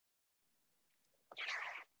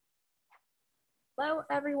Hello,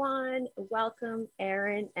 everyone. Welcome,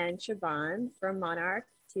 Erin and Siobhan from Monarch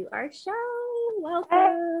to our show.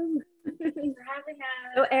 Welcome. Thanks for having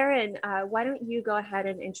us. So, Erin, why don't you go ahead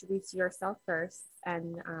and introduce yourself first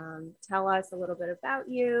and tell us a little bit about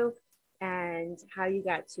you and how you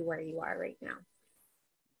got to where you are right now.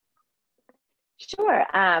 Sure.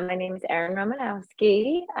 My name is Erin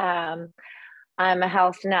Romanowski. I'm a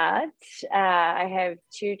health nut. I have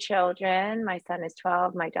two children. My son is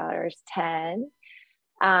 12, my daughter is 10.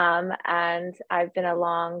 And I've been a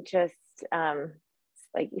long just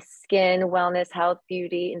like skin, wellness, health,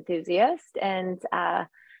 beauty enthusiast, and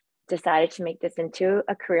decided to make this into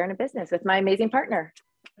a career and a business with my amazing partner.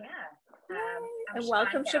 Yeah. And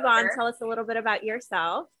welcome, Siobhan. Tell us a little bit about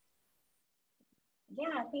yourself.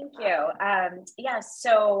 Yeah, thank you.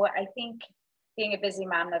 So I think being a busy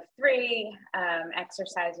mom of three,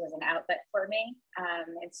 exercise was an outlet for me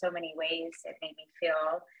in so many ways. It made me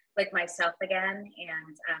feel like myself again.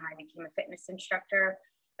 And I became a fitness instructor,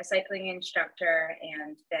 a cycling instructor,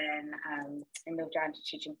 and then I moved on to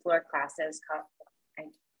teaching floor classes. I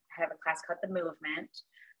have a class called The Movement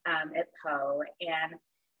at Poe. And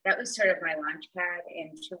that was sort of my launch pad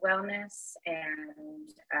into wellness.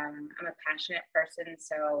 And I'm a passionate person,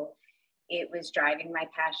 so it was driving my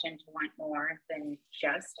passion to want more than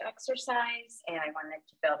just exercise. And I wanted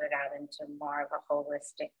to build it out into more of a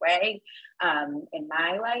holistic way in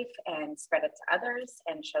my life and spread it to others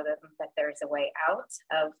and show them that there's a way out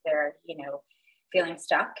of their, feeling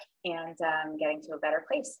stuck and getting to a better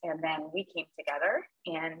place. And then we came together,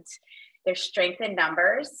 and there's strength in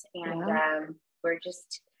numbers, and we're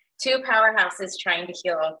just two powerhouses trying to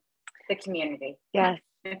heal the community. Yes.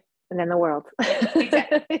 And then the world.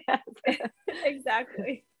 Exactly.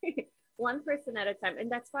 Exactly. One person at a time. And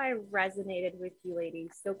that's why I resonated with you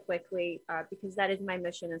ladies so quickly, because that is my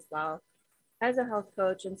mission as well as a health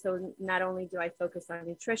coach. And so not only do I focus on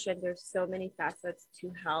nutrition, there's so many facets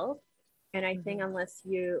to health. And I think unless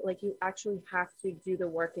you actually have to do the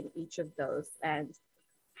work in each of those, and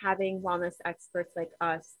having wellness experts like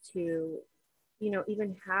us to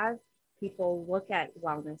even have people look at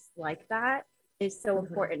wellness like that is so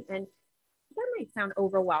important. And that might sound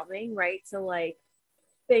overwhelming, right? So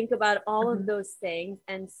think about all of those things.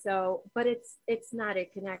 And so, but it's not,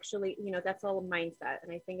 it can actually, that's all a mindset.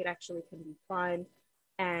 And I think it actually can be fun,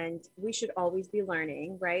 and we should always be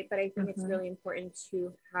learning, right? But I think it's really important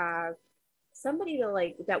to have somebody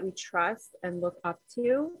that we trust and look up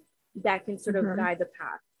to that can sort of guide the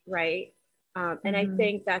path, right? And I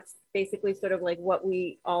think that's basically sort of what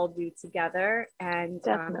we all do together. And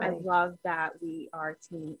I love that we are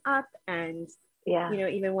teaming up. And,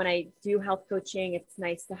 even when I do health coaching, it's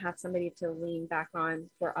nice to have somebody to lean back on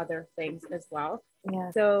for other things as well. Yeah.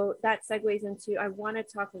 So that segues into, I want to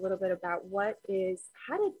talk a little bit about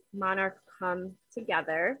how did Monarch come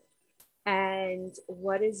together? And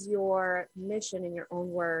what is your mission in your own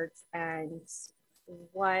words? And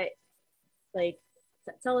what,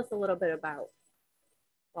 tell us a little bit about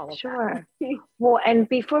all of Sure. that. Well, and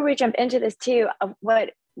before we jump into this too,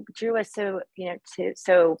 what drew us so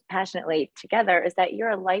passionately together is that you're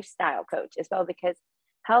a lifestyle coach as well, because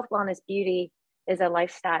health, wellness, beauty is a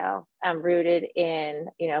lifestyle rooted in,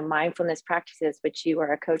 mindfulness practices, which you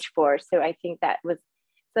are a coach for. So I think that was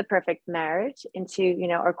the perfect marriage into,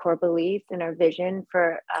 our core beliefs and our vision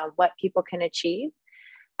for what people can achieve.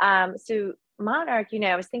 So Monarch,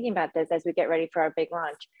 I was thinking about this as we get ready for our big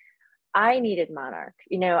launch. I needed Monarch.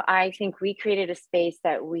 I think we created a space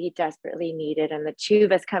that we desperately needed. And the two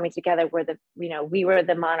of us coming together were we were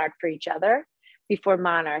the Monarch for each other before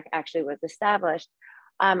Monarch actually was established.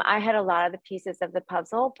 I had a lot of the pieces of the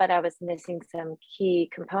puzzle, but I was missing some key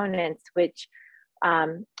components, which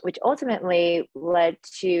ultimately led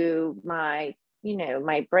to my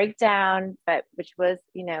breakdown, but which was,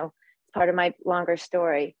 part of my longer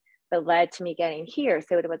story, that led to me getting here.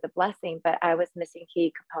 So it was a blessing, but I was missing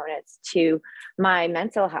key components to my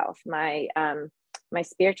mental health, my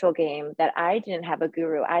spiritual game, that I didn't have a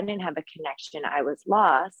guru. I didn't have a connection. I was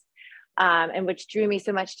lost. And which drew me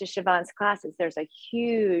so much to Siobhan's classes. There's a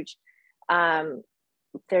huge amount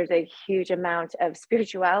of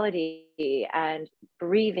spirituality and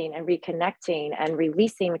breathing and reconnecting and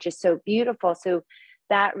releasing, which is so beautiful. So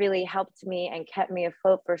that really helped me and kept me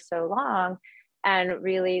afloat for so long, and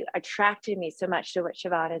really attracted me so much to what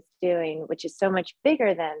Siobhan is doing, which is so much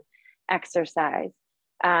bigger than exercise.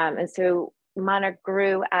 And so Monarch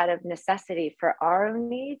grew out of necessity for our own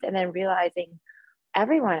needs, and then realizing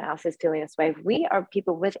everyone else is feeling this way. We are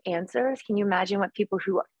people with answers. Can you imagine what people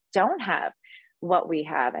who don't have what we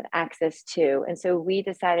have and access to? And so we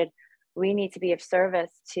decided we need to be of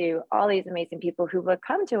service to all these amazing people who would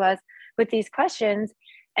come to us with these questions.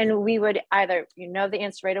 And we would either, the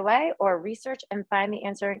answer right away, or research and find the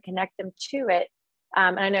answer and connect them to it.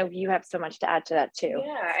 And I know you have so much to add to that too.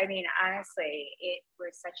 Yeah, I mean, honestly, it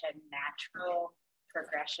was such a natural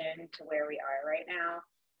progression to where we are right now.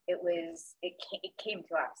 It came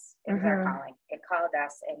to us. It was our calling. It called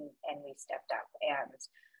us, and we stepped up.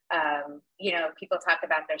 And people talk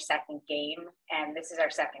about their second game, and this is our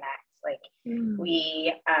second act. Like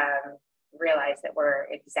we realize that we're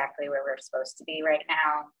exactly where we're supposed to be right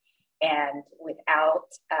now, and without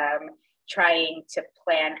trying to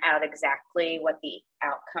plan out exactly what the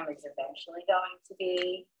outcome is eventually going to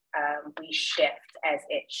be, we shift as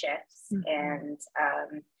it shifts. And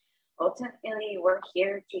ultimately, we're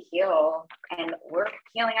here to heal, and we're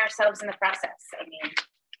healing ourselves in the process. I mean,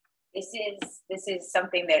 this is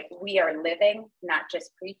something that we are living, not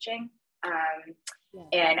just preaching.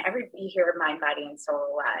 And you hear mind, body, and soul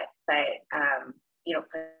a lot, but you don't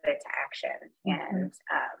put it to action. And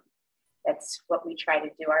that's what we try to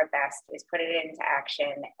do our best, is put it into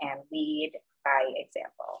action and lead by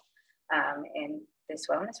example in this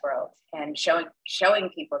wellness world, and showing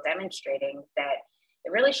people, demonstrating that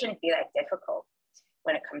it really shouldn't be that difficult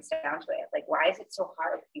when it comes down to it. Like, why is it so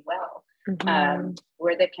hard to be well?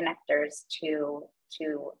 We're the connectors to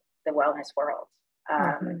the wellness world.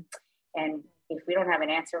 And if we don't have an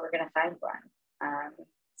answer, we're going to find one,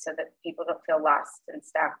 so that people don't feel lost and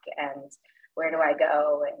stuck, and where do I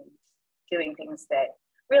go, and doing things that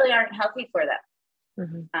really aren't healthy for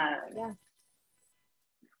them.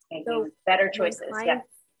 Making better choices.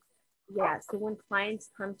 So when clients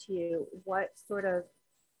come to you, what sort of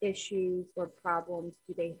issues or problems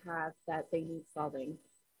do they have that they need solving?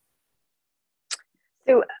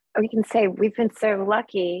 So we can say we've been so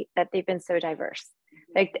lucky that they've been so diverse.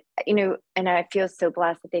 Like, and I feel so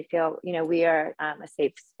blessed that they feel, we are a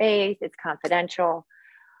safe space. It's confidential.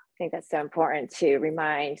 I think that's so important to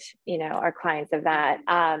remind, our clients of that.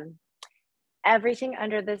 Everything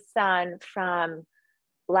under the sun, from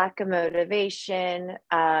lack of motivation,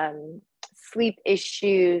 sleep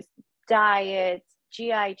issues, diet,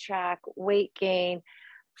 GI tract, weight gain,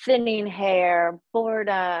 thinning hair,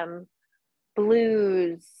 boredom,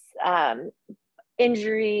 blues,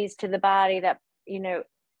 injuries to the body that,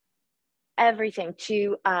 everything,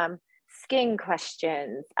 to skin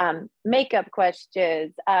questions, makeup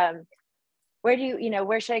questions,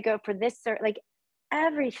 where should I go for this, or like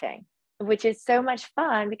everything, which is so much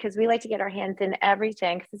fun because we like to get our hands in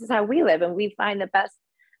everything, because this is how we live and we find the best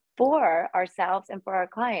for ourselves and for our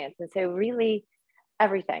clients. And so really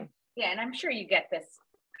everything. Yeah. And I'm sure you get this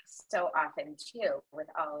so often too with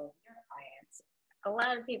all your clients. A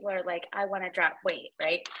lot of people are like, I want to drop weight,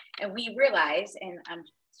 right? And we realize, and I'm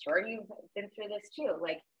sure you've been through this too,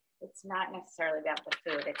 like, it's not necessarily about the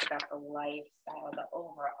food, it's about the lifestyle, the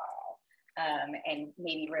overall, and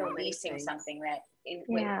maybe releasing something that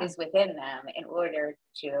is within them in order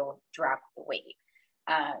to drop the weight.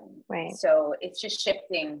 So it's just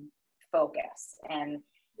shifting focus. And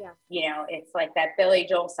it's like that Billy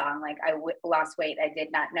Joel song, like, I lost weight, I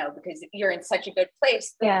did not know, because you're in such a good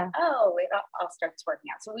place. It all starts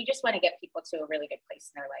working out. So we just want to get people to a really good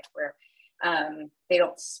place in their life where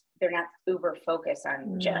they're not uber focused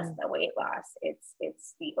on just the weight loss.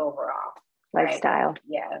 It's the overall lifestyle.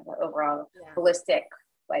 Right? The overall holistic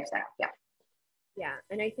lifestyle. Yeah.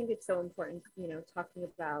 And I think it's so important, talking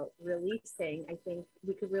about releasing. I think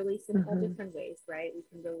we could release in all different ways, right? We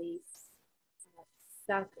can release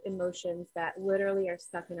stuck emotions that literally are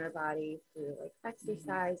stuck in our body through like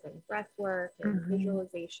exercise and breath work and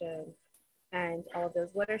visualization and all of those.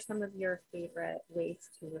 What are some of your favorite ways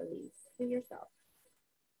to release for yourself?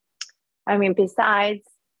 I mean, besides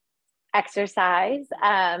exercise,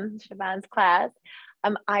 Siobhan's class,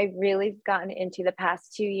 I've really gotten into the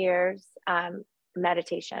past 2 years,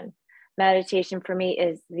 meditation. Meditation for me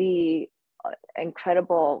is the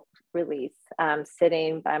incredible release,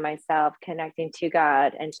 sitting by myself, connecting to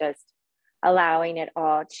God, and just allowing it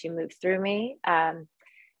all to move through me. That's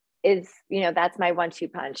my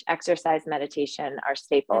 1-2 punch. Exercise, meditation are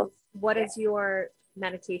staples. And what does your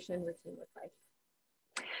meditation routine look like?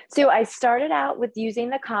 So I started out with using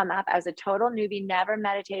the Calm app. as a total newbie, never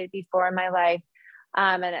meditated before in my life.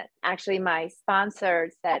 And actually my sponsor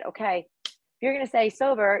said, okay, if you're going to stay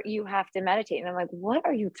sober, you have to meditate. And I'm like, what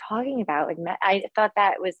are you talking about? Like, I thought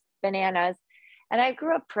that was bananas. And I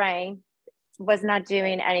grew up praying, was not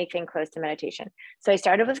doing anything close to meditation. So I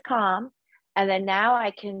started with Calm. And then now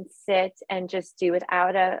I can sit and just do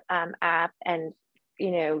without a app, and,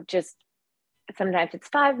 just sometimes it's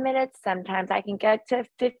 5 minutes. Sometimes I can get to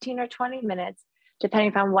 15 or 20 minutes depending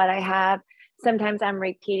upon what I have. Sometimes I'm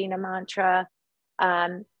repeating a mantra.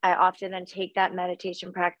 I often then take that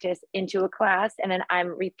meditation practice into a class, and then I'm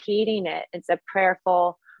repeating it. It's a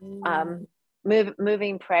prayerful,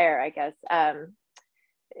 moving prayer, I guess.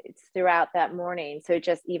 It's throughout that morning. So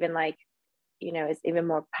just even like, you know, it's even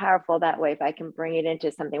more powerful that way if I can bring it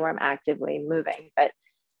into something where I'm actively moving. But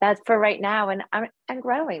that's for right now. And I'm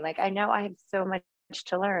growing. Like, I know I have so much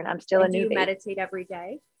to learn. I'm still a newbie. Do you meditate every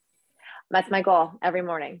day? That's my goal, every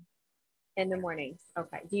morning. In the mornings.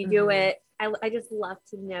 Okay. Do you do it? I just love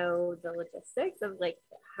to know the logistics of like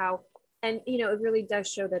how, and you know, it really does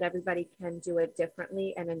show that everybody can do it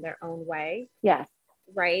differently and in their own way. Yeah.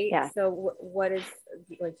 Right. Yeah. So what is,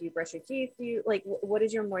 like, do you brush your teeth? Do you like, what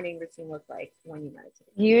does your morning routine look like when you meditate?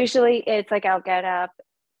 Usually it's like, I'll get up,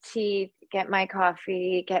 teeth, get my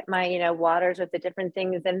coffee, get my, you know, waters with the different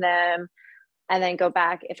things in them, and then go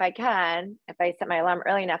back. If I can, if I set my alarm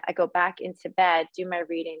early enough, I go back into bed, do my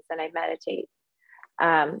readings, and I meditate.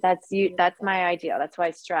 That's my ideal. That's what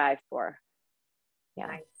I strive for. Yeah.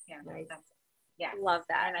 Nice. Yeah. Nice. Yeah. Love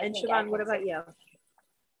that. And Siobhan, what about you?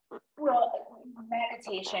 Well,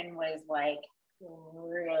 meditation was like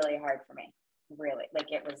really hard for me. Really,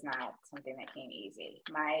 like, it was not something that came easy.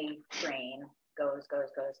 My brain goes,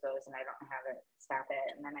 and I don't know how to stop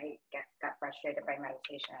it. And then I got frustrated by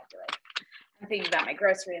meditation. I'd be like, I'm thinking about my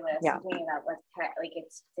grocery list. I'm thinking about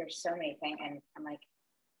there's so many things. And I'm like,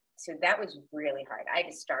 so that was really hard. I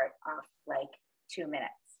had to start off like 2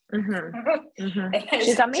 minutes.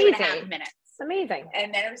 She's amazing. 2.5 minutes. Amazing.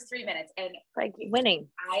 And then it was 3 minutes, and like winning.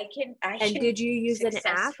 I and did you use an app?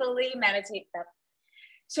 Successfully meditate.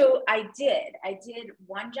 So I did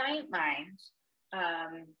one giant mind.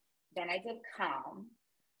 Then I did calm.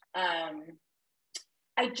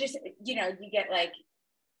 I just, you know, you get like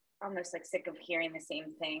almost like sick of hearing the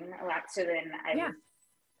same thing a lot. So then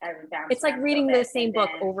I would bounce. It's like reading the same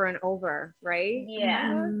book over and over, right?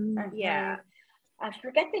 Yeah. Yeah. I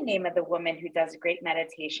forget the name of the woman who does great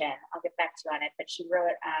meditation. I'll get back to you on it, but she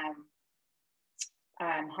wrote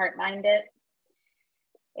Heart Mind It.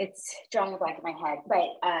 It's drawing a blank in my head,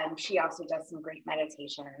 but she also does some great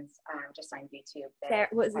meditations just on YouTube. Sarah,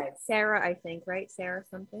 was it Sarah, I think, right? Sarah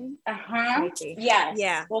something? Yes.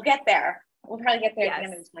 Yeah. We'll get there. We'll probably get there at the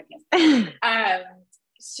end of this podcast.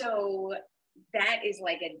 So that is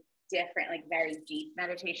like a different, like very deep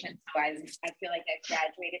meditation. So I feel like I've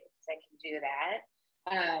graduated because I can do that.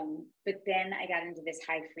 But then I got into this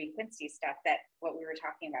high frequency stuff, that what we were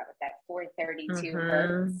talking about with that 432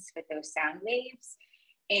 hertz with those sound waves.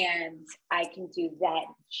 And I can do that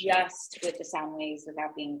just with the sound waves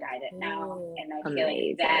without being guided now. And I feel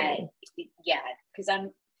like that, because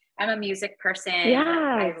I'm a music person.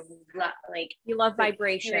 I like, you love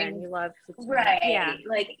vibration. You love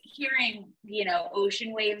like hearing, you know,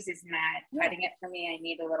 ocean waves is not cutting it for me. I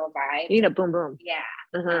need a little vibe. You need a boom boom.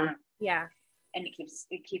 And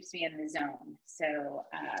it keeps me in the zone. So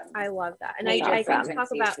I love that. And I can talk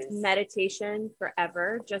about meditation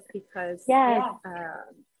forever, just because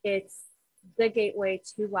it's the gateway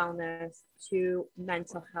to wellness, to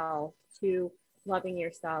mental health, to loving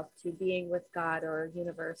yourself, to being with God or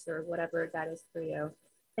universe or whatever that is for you.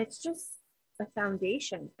 It's just a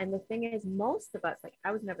foundation. And the thing is, most of us, like,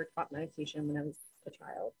 I was never taught meditation when I was a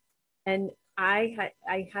child. And I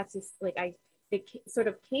had to, like, it sort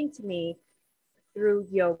of came to me through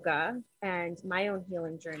yoga and my own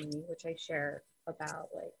healing journey, which I share about,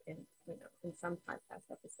 like, in some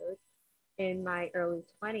podcast episodes, in my early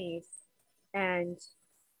 20s. And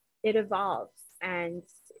it evolves. And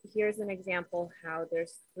here's an example how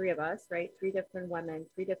there's 3 of us, right? 3 different women,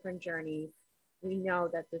 3 different journeys. We know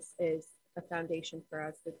that this is a foundation for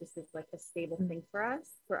us, that this is like a stable thing for us,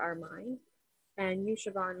 for our mind. And you,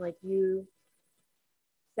 Siobhan, like, you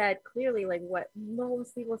said clearly, like, what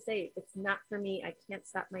most people say, it's not for me. I can't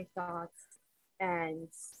stop my thoughts. And,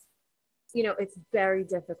 you know, it's very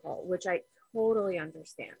difficult, which I totally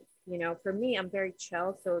understand. You know, for me, I'm very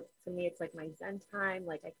chill. So to me, it's like my Zen time.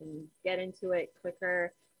 Like, I can get into it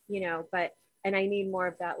quicker, you know, and I need more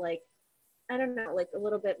of that, like, I don't know, like a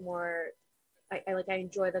little bit more, I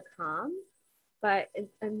enjoy the calm, but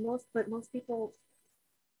most people,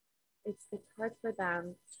 it's hard for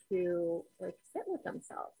them to, like, sit with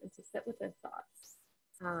themselves and to sit with their thoughts.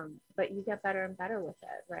 But you get better and better with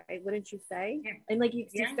it, right? Wouldn't you say? Yeah. And like you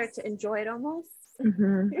start to enjoy it almost.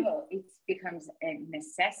 Oh, it becomes a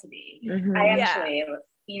necessity. I actually,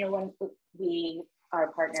 you know, when we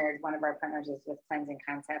are partnered, one of our partners is with Cleansing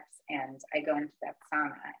Concepts, and I go into that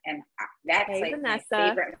sauna, and that's like Vanessa. My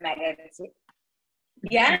favorite meditation.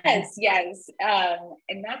 Yes, yes.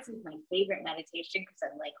 And that's my favorite meditation because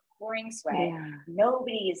I'm like pouring sweat. Yeah.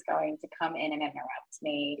 Nobody is going to come in and interrupt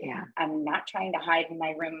me. Yeah. I'm not trying to hide in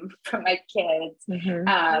my room from my kids. Mm-hmm.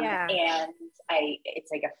 And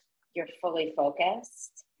it's like you're fully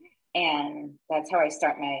focused. And that's how I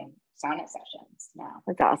start my sauna sessions now.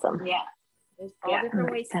 That's awesome. Yeah. There's all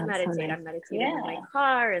different ways to meditate. So nice. I'm meditating in my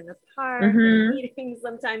car, in the park, in meetings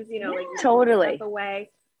sometimes, like you totally step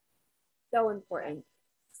away. So important.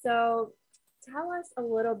 So tell us a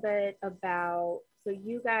little bit about, so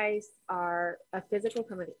you guys are a physical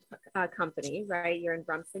company, right? You're in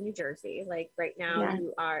Brunswick, New Jersey. Like right now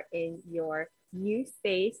you are in your new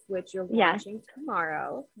space, which you're launching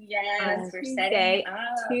tomorrow. Yes, we're Tuesday,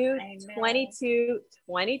 22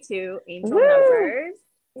 angel numbers.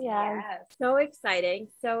 Yes. So exciting.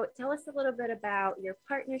 So tell us a little bit about your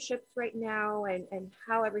partnerships right now and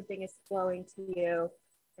how everything is flowing to you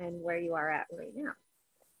and where you are at right now.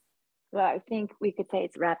 Well, I think we could say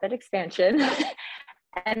it's rapid expansion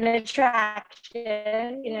and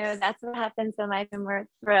attraction. That's what happens in life, and we're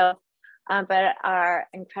thrilled. But our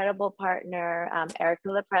incredible partner, Erica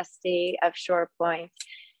Lepresti of Shore Point,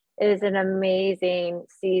 is an amazing,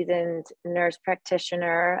 seasoned nurse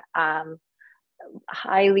practitioner,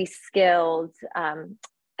 highly skilled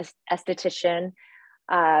esthetician.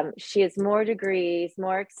 She has more degrees,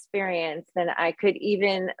 more experience than I could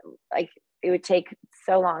even, it would take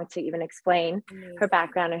so long to even explain her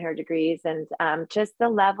background and her degrees, and just the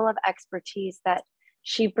level of expertise that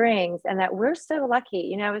she brings, and that we're so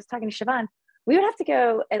lucky. I was talking to Siobhan, we would have to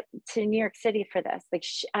go to New York City for this. Like,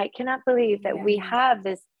 I cannot believe that we have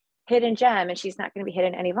this hidden gem, and she's not going to be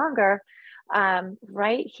hidden any longer,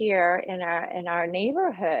 right here in our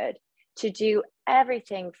neighborhood, to do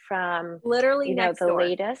everything from literally next the door.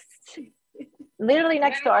 latest, literally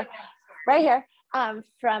next door, right here,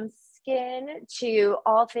 from skin to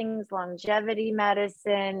all things longevity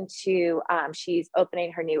medicine to she's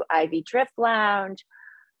opening her new Ivy Drip Lounge.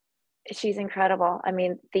 She's incredible. I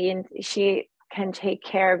mean, she can take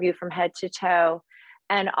care of you from head to toe,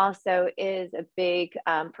 and also is a big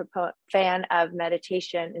fan of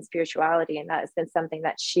meditation and spirituality, and that has been something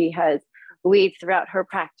that she has lead throughout her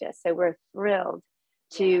practice. So we're thrilled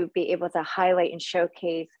to be able to highlight and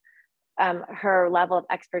showcase her level of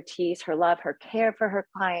expertise, her love, her care for her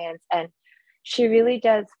clients. And she really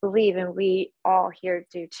does believe, and we all here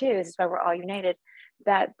do too, this is why we're all united,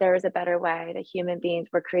 that there is a better way, that human beings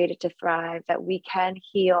were created to thrive, that we can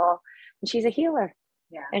heal. And she's a healer.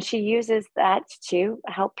 Yeah. And she uses that to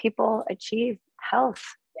help people achieve health.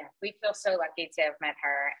 Yeah, we feel so lucky to have met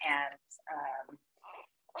her. And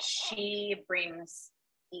she brings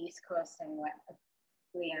East Coast and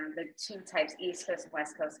the two types, East Coast and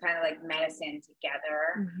West Coast, kind of like medicine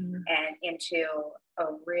together and into a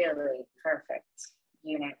really perfect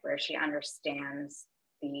unit where she understands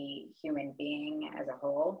the human being as a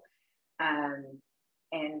whole.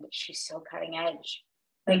 And she's so cutting edge.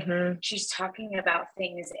 Like she's talking about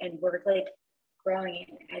things, and we're like growing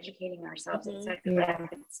and educating ourselves at such a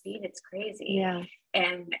rapid speed. It's crazy. Yeah.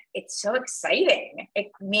 And it's so exciting.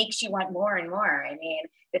 It makes you want more and more. I mean,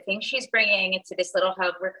 the things she's bringing into this little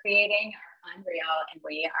hub we're creating are unreal, and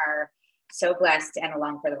we are so blessed and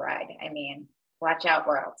along for the ride. I mean, watch out,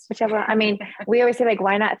 world. I mean, we always say, like,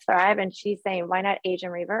 why not thrive? And she's saying, why not age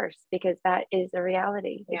and reverse? Because that is a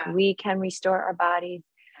reality. Like, we can restore our bodies,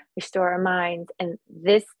 restore our minds. And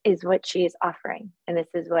this is what she is offering. And this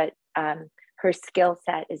is what her skill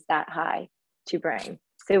set is that high to bring.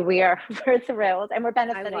 So we're thrilled, and we're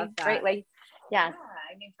benefiting greatly. Yeah.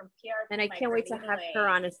 I mean, from PR, and I can't wait to have her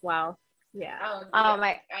on as well. Yeah. Oh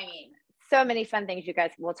my! I mean, so many fun things you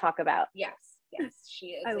guys will talk about. Yes, she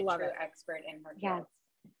is a true expert in her field.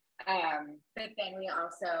 But then we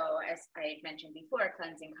also, as I mentioned before,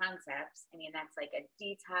 cleansing concepts. I mean, that's like a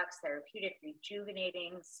detox, therapeutic,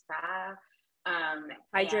 rejuvenating spa.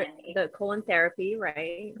 The colon therapy,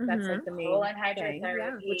 right? That's like the main colon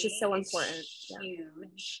hydrotherapy, which is so important.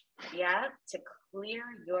 Huge, to clear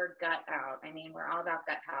your gut out. I mean, we're all about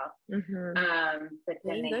gut health. But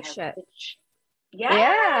then they have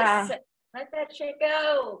let that shit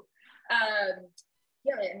go.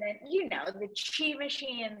 And then the chi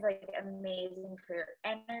machine is like amazing for your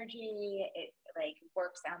energy. It like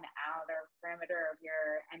works on the outer perimeter of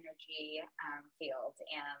your energy field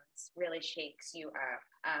and really shakes you up.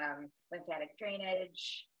 Lymphatic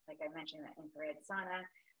drainage, like I mentioned, the infrared sauna.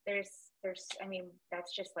 There's I mean,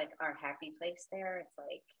 that's just like our happy place there. It's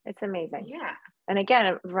like, it's amazing. Yeah. And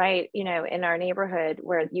again, right, in our neighborhood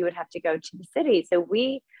where you would have to go to the city. So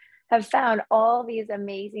we have found all these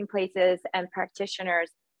amazing places and practitioners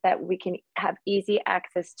that we can have easy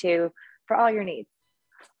access to for all your needs.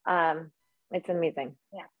 It's amazing.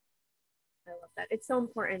 Yeah. I love that. It's so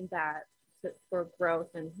important that for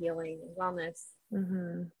growth and healing and wellness,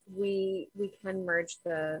 we can merge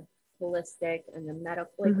the holistic and the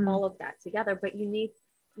medical, like all of that together, but you need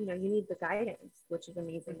the guidance, which is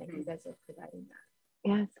amazing that you guys are providing that.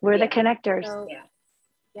 Yes, we're the connectors. So,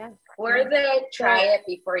 We're the try it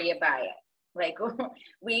before you buy it. Like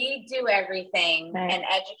we do everything and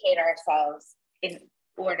educate ourselves in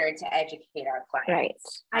order to educate our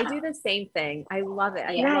clients. Right. I do the same thing. I love it.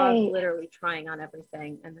 I love literally trying on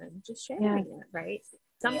everything and then just sharing it, right?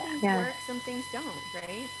 Some things work, some things don't,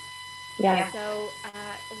 right? Yeah. So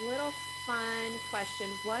a little fun question.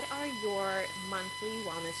 What are your monthly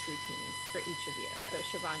wellness routines for each of you? So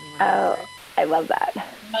Siobhan, you want to start? I love that.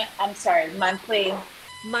 I'm sorry, monthly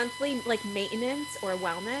like maintenance or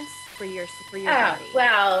wellness for your body.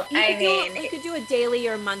 Well, you could do a daily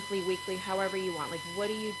or monthly, weekly, however you want. Like, what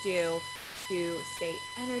do you do to stay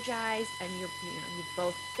energized and you're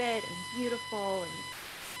both fit and beautiful and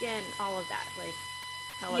skin and all of that? Like,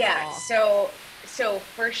 tell us all. So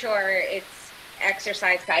for sure it's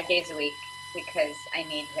exercise 5 days a week because I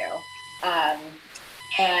need to.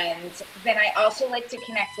 And then I also like to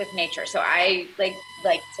connect with nature. So I like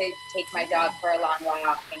to take my dog for a long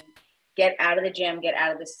walk and get out of the gym, get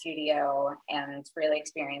out of the studio, and really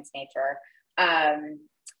experience nature.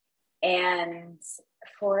 And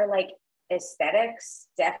for like aesthetics,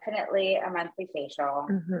 definitely a monthly facial.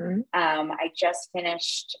 I just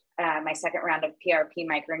finished my second round of PRP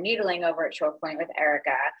microneedling over at Soulfully with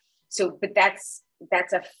Erica. So, but that's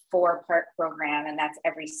a 4-part program, and that's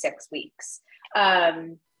every 6 weeks.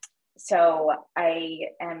 So I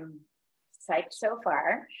am psyched so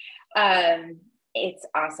far. It's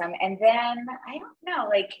awesome. And then I don't know,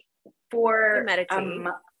 like for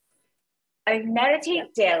I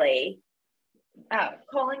meditate daily.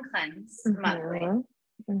 Colon cleanse monthly.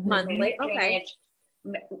 Okay.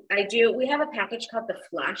 We have a package called the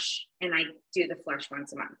Flush, and I do the Flush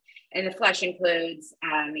once a month. And the Flush includes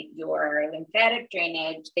your lymphatic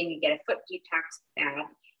drainage, then you get a foot detox bath,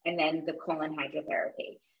 and then the colon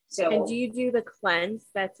hydrotherapy. So, and do you do the cleanse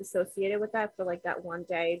that's associated with that for like that one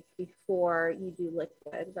day before you do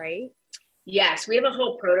liquid, right? Yes, we have a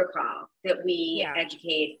whole protocol that we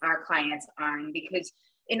educate our clients on, because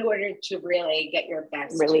in order to really get your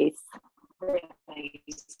best release,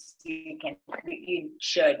 you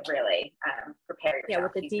should really prepare yourself. Yeah,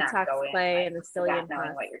 with the detox play and the psyllium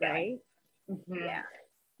knowing what you're doing.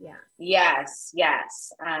 Yes. We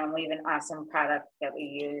have an awesome product that we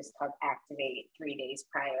use called Activate 3 days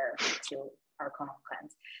prior to our colon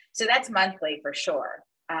cleanse. So that's monthly for sure.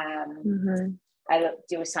 I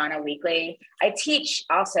do a sauna weekly. I teach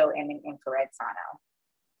also in an infrared sauna,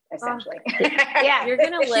 essentially. You're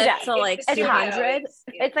gonna live to like 200.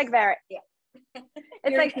 It's like very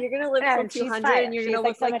It's like you're gonna live till 200 and you're gonna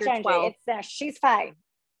look like you're 12. She's fine.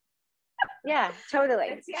 Yeah, totally.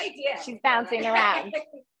 That's the idea. She's bouncing around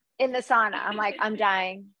in the sauna. I'm like, I'm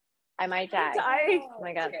dying. I might die. Oh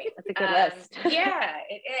my God, that's a good list. Yeah,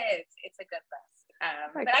 it is. It's a good list.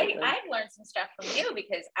 But I've learned some stuff from you,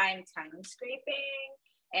 because I'm tongue scraping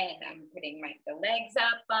and I'm putting the legs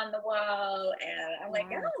up on the wall, and I'm like,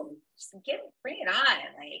 just bring it on.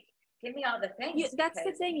 Like, give me all the things. That's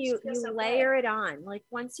the thing. You layer it on. Like,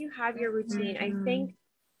 once you have your routine, I think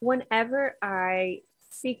whenever I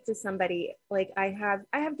speak to somebody, like I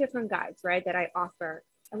have different guides, right, that I offer,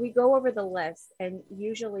 and we go over the list, and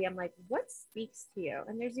usually I'm like, what speaks to you?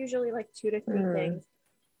 And there's usually like 2 to 3 things,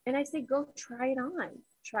 and I say, go try it on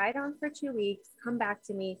for 2 weeks, come back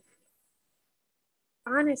to me.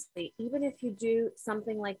 Honestly, even if you do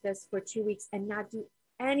something like this for 2 weeks and not do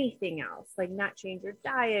anything else, like not change your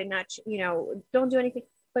diet, don't do anything,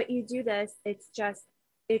 but you do this, it's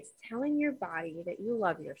telling your body that you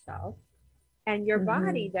love yourself. And your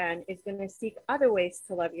body then is going to seek other ways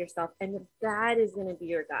to love yourself. And that is going to be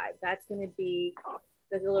your guide. That's going to be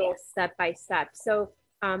the little step by step. So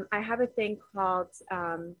I have a thing called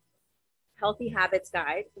Healthy Habits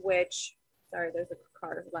Guide, which, sorry, there's a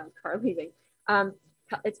loud car leaving.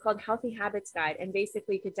 It's called Healthy Habits Guide. And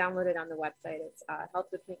basically you could download it on the website. It's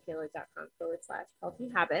healthwithmichaela.com/healthy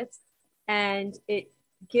habits. And it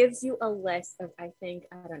gives you a list of, I think,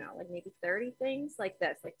 I don't know, like maybe 30 things like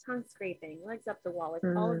this, like tongue scraping, legs up the wall, like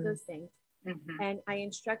all of those things. And I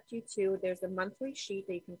instruct you to, there's a monthly sheet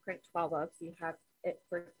that you can print 12 of, so you have it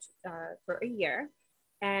for a year,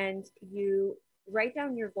 and you write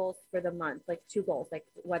down your goals for the month, like 2 goals, like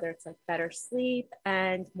whether it's like better sleep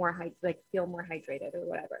and feel more hydrated or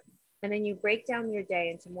whatever. And then you break down your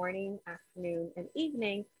day into morning, afternoon, and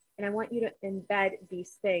evening. And I want you to embed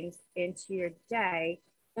these things into your day.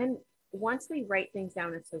 And once we write things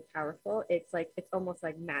down, it's so powerful. It's like, it's almost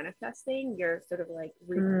like manifesting. You're sort of like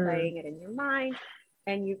replaying it in your mind,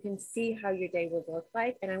 and you can see how your day will look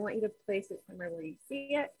like. And I want you to place it somewhere where you see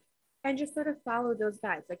it, and just sort of follow those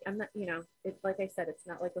guides. Like, I'm not, you know, it's like I said, it's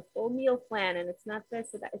not like a full meal plan, and it's not this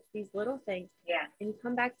or that. It's these little things. Yeah. And you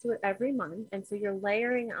come back to it every month. And so you're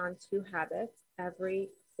layering on 2 habits every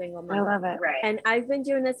single month. I love it. Right. And I've been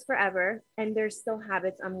doing this forever, and there's still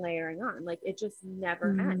habits I'm layering on. Like, it just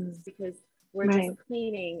never ends, because we're just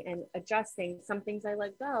cleaning and adjusting. Some things I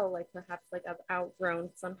let go, like perhaps like I've outgrown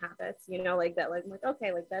some habits, you know, like that, like I'm like,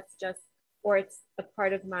 okay, like that's just, or it's a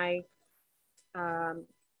part of my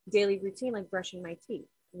daily routine, like brushing my teeth,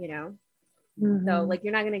 you know. So like,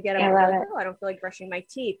 you're not going to get up and like, oh, I don't feel like brushing my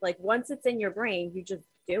teeth. Like, once it's in your brain, you just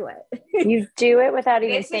do it. You do it without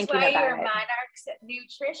even thinking about it. This is why you're Monarch's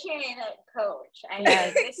nutrition coach. I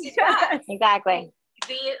mean, this is why. Exactly.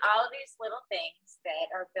 All these little things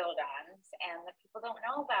that are build-ons and that people don't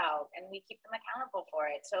know about, and we keep them accountable for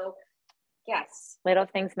it. So yes. Little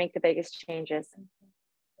things make the biggest changes.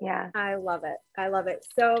 Yeah. I love it. I love it.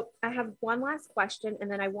 So I have one last question, and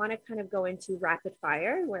then I want to kind of go into rapid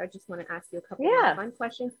fire, where I just want to ask you a couple of fun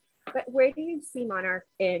questions. But where do you see Monarch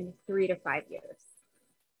in 3 to 5 years?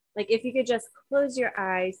 Like, if you could just close your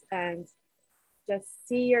eyes and just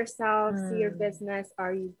see yourself, see your business.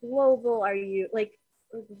 Are you global? Are you like,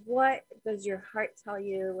 what does your heart tell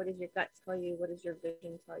you? What does your gut tell you? What does your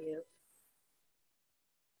vision tell you?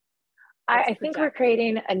 I think we're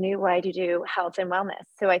creating a new way to do health and wellness.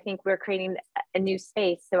 So I think we're creating a new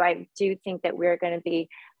space. So I do think that we're going to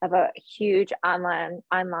have a huge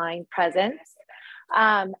online presence,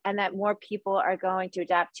 and that more people are going to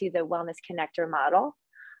adapt to the wellness connector model.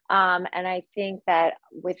 And I think that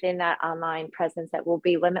within that online presence, that will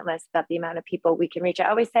be limitless about the amount of people we can reach. I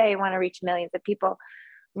always say I want to reach millions of people.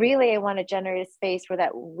 Really, I want to generate a space where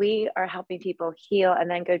that we are helping people heal and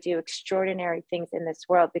then go do extraordinary things in this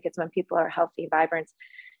world. Because when people are healthy, vibrant,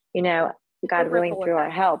 you know, God willing, through our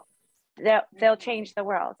help, they'll change the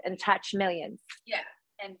world and touch millions. Yeah,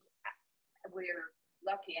 and we're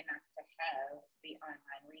lucky enough to have the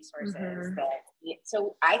online resources that.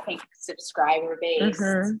 So I think subscriber based,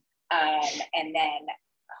 and then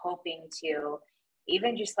hoping to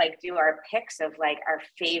even just like do our picks of like our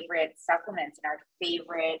favorite supplements and our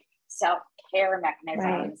favorite self-care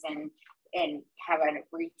mechanisms, and have a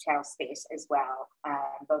retail space as well,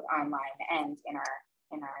 both online and in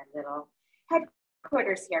our little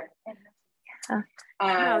headquarters here.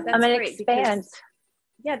 I'm going to expand.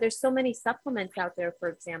 Yeah, there's so many supplements out there, for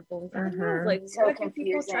example. Like, so what can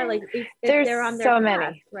people try? Like, if there's they're on their so path,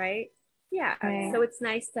 many, right? Yeah. So it's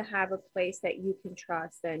nice to have a place that you can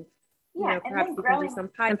trust, and you know, perhaps you can do some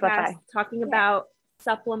podcasts talking about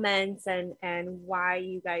supplements and why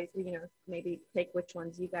you guys, you know, maybe take which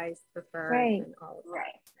ones you guys prefer, and all of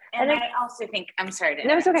that. And I also think, I'm sorry to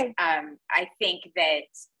it's okay. I think that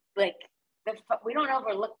like we don't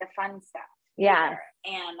overlook the fun stuff. Yeah.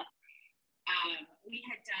 And we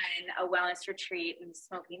had done a wellness retreat in the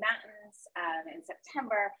Smoky Mountains in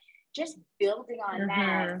September, just building on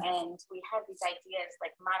that. And we had these ideas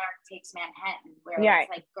like Monarch Takes Manhattan, where it's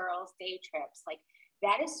like girls' day trips. Like,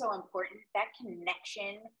 that is so important. That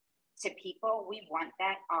connection to people, we want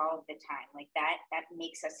that all the time. Like that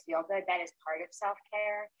makes us feel good. That is part of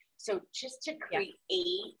self-care. So just to create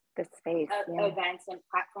the space, events and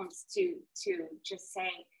platforms to just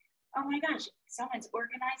say, oh my gosh, someone's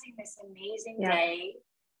organizing this amazing day,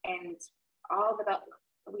 and all about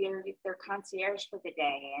their concierge for the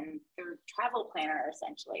day and their travel planner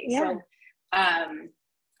essentially. So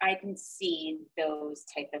I can see those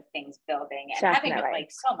type of things building and having like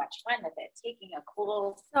so much fun with it, taking a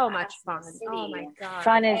cool much fun. Oh my god,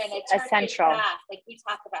 fun is essential. Like, we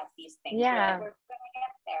talk about these things, we're gonna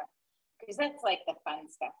get there, because that's like the fun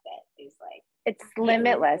stuff that is like, it's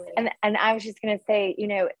limitless. And I was just going to say, you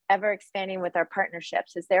know, ever expanding with our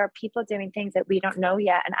partnerships, is there are people doing things that we don't know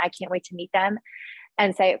yet, and I can't wait to meet them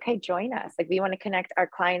and say, okay, join us. Like, we want to connect our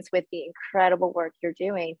clients with the incredible work you're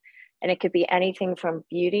doing. And it could be anything from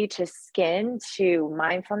beauty to skin to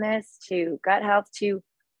mindfulness to gut health to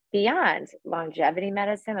beyond longevity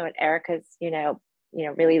medicine. And what Erica's, you know,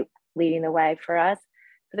 really leading the way for us.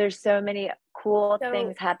 But there's so many cool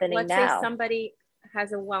things happening now. Let's say somebody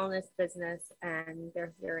has a wellness business and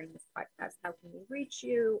they're hearing this podcast. How can we reach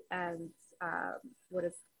you? And what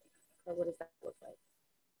does that look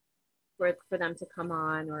like for them to come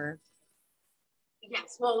on? Or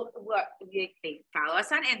yes, well, they follow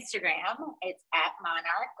us on Instagram. It's at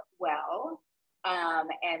Monarch Well,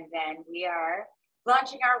 and then we are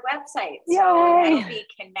launching our website. So it'll be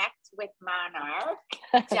Connect with Monarch.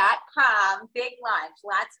 Big launch,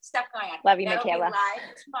 lots of stuff going on. Love you, That'll Michaela. be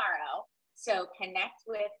live tomorrow. So connect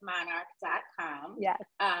with monarch.com. Yes.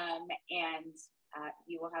 And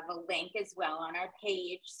you will have a link as well on our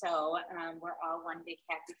page. So we're all one big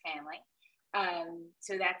happy family.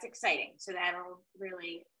 So that's exciting. So that'll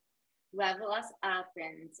really level us up,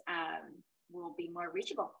 and we'll be more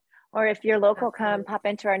reachable. Or if you're local, come pop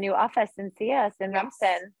into our new office and see us in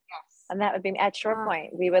Rumson. Yes. And that would be at Shore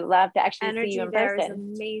Point. We would love to actually see you in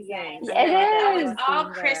person. Amazing. Yes. It is. All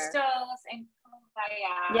crystals and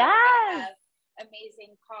kumbaya. Yes.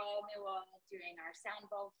 Amazing Paul Newell doing our sound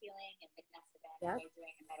bowl healing, and Vanessa Van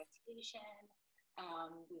doing a meditation.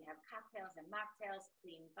 We have cocktails and mocktails,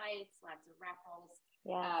 clean bites, lots of raffles.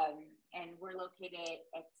 Yeah. And we're located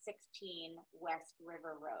at 16 West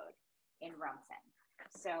River Road in Rumson.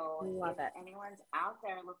 So if anyone's out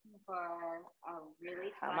there looking for a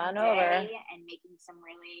really fun day and making some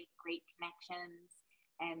really great connections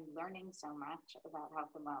and learning so much about health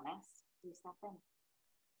and wellness, please stop in.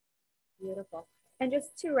 Beautiful. And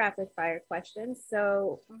just 2 rapid fire questions.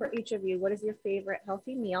 So for each of you, what is your favorite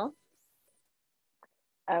healthy meal?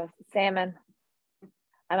 Oh, salmon.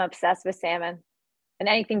 I'm obsessed with salmon and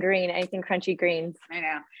anything green, anything crunchy greens. I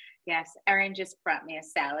know. Yes. Erin just brought me a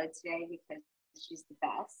salad today because she's the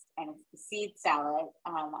best, and it's the seed salad.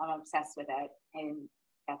 I'm obsessed with it, and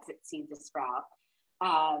that's it, seed to sprout.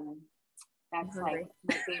 That's like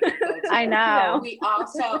my favorite go-to. I know. We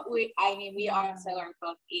also are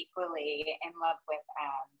both equally in love with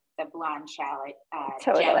the blonde shallot,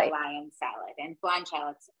 Lion salad, and blonde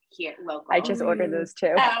shallots here local. I just ordered those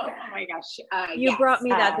too. Oh my gosh! You brought me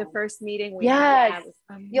that the first meeting we had.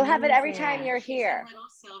 You'll have it every time you're here. Little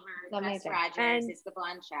silver. That's Rogers. It's the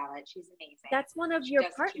blonde shallot. She's amazing. That's one of your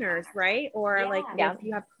partners, right? Or if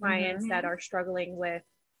you have clients that are struggling with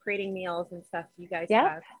creating meals and stuff, you guys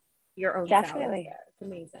have your own definitely. Salads. It's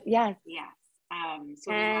amazing. Yes.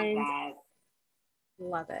 So we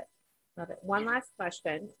love that. Love it. One last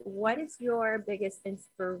question. What is your biggest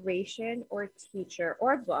inspiration or teacher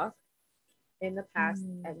or book in the past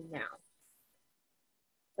and now?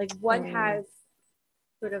 Like what has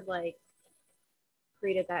sort of like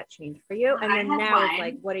created that change for you? And then now it's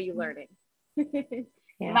like, what are you learning?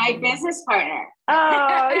 My business partner.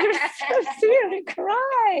 Oh, you're so sweet. I'm gonna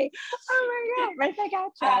cry. Oh my God. Right back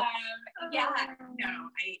at you.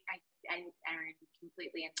 Erin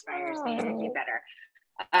completely inspires me to do better.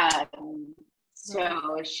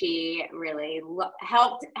 So she really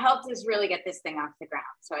helped us really get this thing off the ground.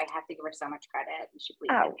 So I have to give her so much credit. You should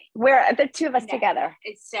believe in me. We're the two of us together.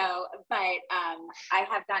 So, but I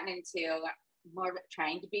have gotten into more of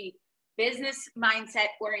trying to be business mindset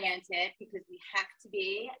oriented, because we have to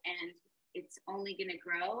be, and it's only going to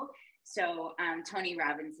grow. So Tony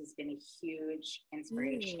Robbins has been a huge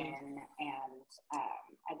inspiration, and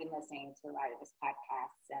I've been listening to a lot of his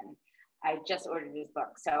podcasts, and I just ordered his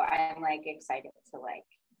book, so I'm like excited to like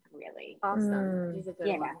really awesome. He's a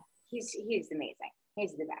good one. He's amazing.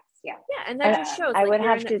 He's the best. Yeah, and that just shows. I would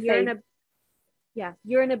have to say,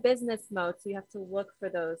 you're in a business mode, so you have to look for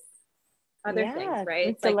those other things, right?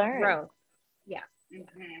 It's like learn. Growth.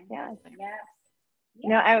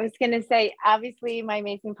 No, I was gonna say, obviously, my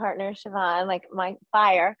amazing partner Siobhan, like my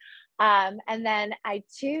fire. And then I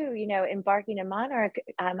too, embarking in Monarch,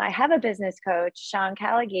 I have a business coach, Sean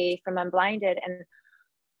Callaghy from Unblinded, and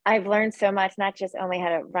I've learned so much, not just only how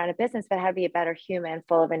to run a business, but how to be a better human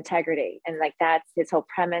full of integrity. And like, that's his whole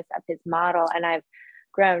premise of his model. And I've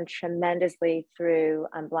grown tremendously through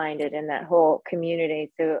Unblinded and that whole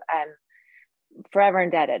community. So I'm forever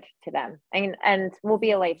indebted to them, and will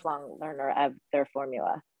be a lifelong learner of their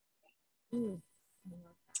formula.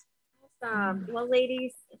 Well,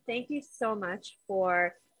 ladies, thank you so much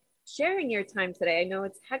for sharing your time today. I know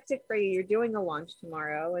it's hectic for you. You're doing a launch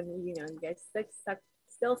tomorrow, and you guys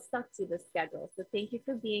still stuck to the schedule. So thank you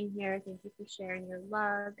for being here. Thank you for sharing your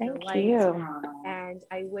love. Thank you. And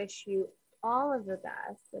I wish you all of the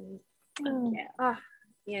best. And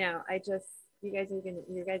you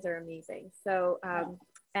guys are amazing. So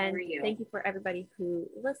and thank you for everybody who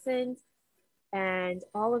listened. And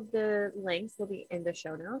all of the links will be in the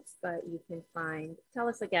show notes, but you can tell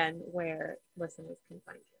us again where listeners can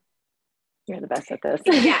find you. You're the best at this.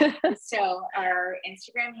 So our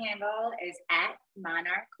Instagram handle is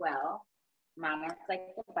 @monarchwell, monarch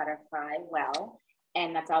like the butterfly, well,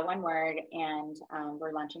 and that's all one word. And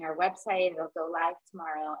we're launching our website. It'll go live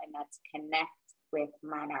tomorrow, and that's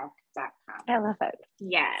connectwithmonarch.com. I love it.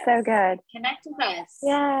 Yes. So good. Connect with us.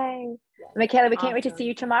 Yay. Michaela, we can't wait to see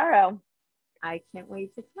you tomorrow. I can't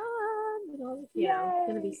wait to come. It's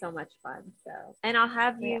going to be so much fun. So, and I'll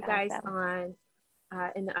have you guys on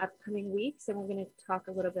in the upcoming weeks, and we're going to talk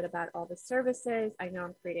a little bit about all the services. I know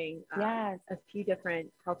I'm creating a few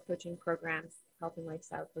different health coaching programs, health and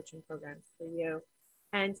lifestyle coaching programs for you.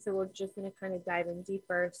 And so we're just going to kind of dive in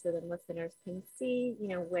deeper so that listeners can see, you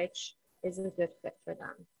know, which is a good fit for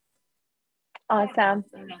them. Awesome.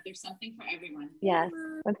 There's something for everyone. Yes.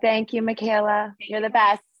 Well, thank you, Michaela. You're the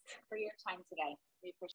best. For your time today. We appreciate it.